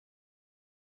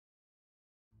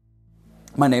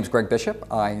My name's Greg Bishop.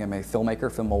 I am a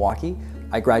filmmaker from Milwaukee.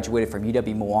 I graduated from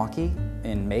UW-Milwaukee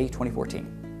in May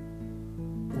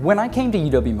 2014. When I came to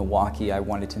UW-Milwaukee, I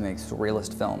wanted to make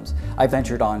surrealist films. I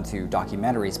ventured on to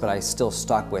documentaries, but I still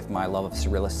stuck with my love of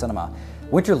surrealist cinema.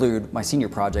 Winterlude, my senior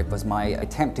project, was my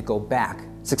attempt to go back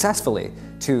successfully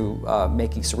to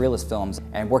making surrealist films,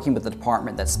 and working with the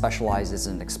department that specializes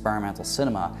in experimental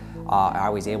cinema, I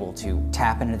was able to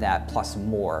tap into that plus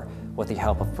more with the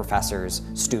help of professors,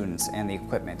 students, and the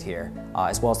equipment here,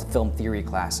 as well as the film theory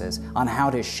classes, on how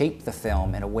to shape the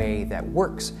film in a way that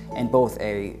works in both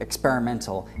an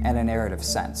experimental and a narrative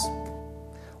sense.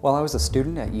 While I was a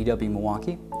student at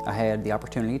UW-Milwaukee, I had the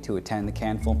opportunity to attend the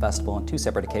Cannes Film Festival on two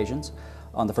separate occasions.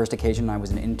 On the first occasion, I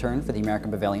was an intern for the American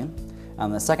Pavilion.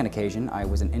 On the second occasion, I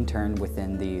was an intern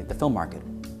within the film market.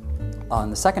 On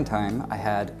the second time, I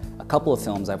had a couple of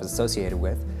films I was associated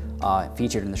with,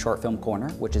 featured in the Short Film Corner,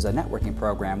 which is a networking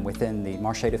program within the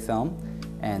Marché de Film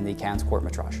and the Cannes Court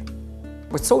Métrage.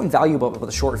 What's so invaluable about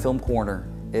the Short Film Corner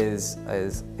is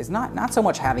not so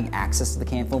much having access to the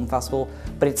Cannes Film Festival,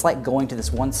 but it's like going to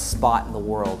this one spot in the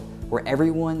world where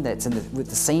everyone that's with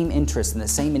the same interests and the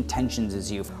same intentions as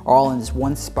you are all in this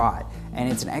one spot, and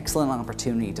it's an excellent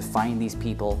opportunity to find these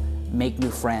people, make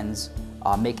new friends,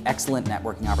 make excellent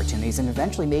networking opportunities, and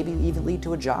eventually maybe even lead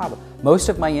to a job. Most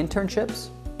of my internships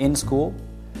in school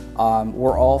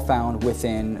were all found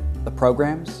within the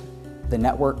programs, the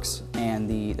networks, and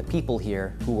the people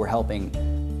here who were helping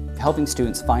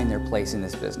students find their place in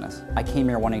this business. I came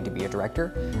here wanting to be a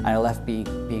director, and I left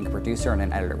being a producer and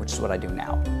an editor, which is what I do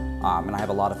now. And I have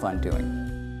a lot of fun doing.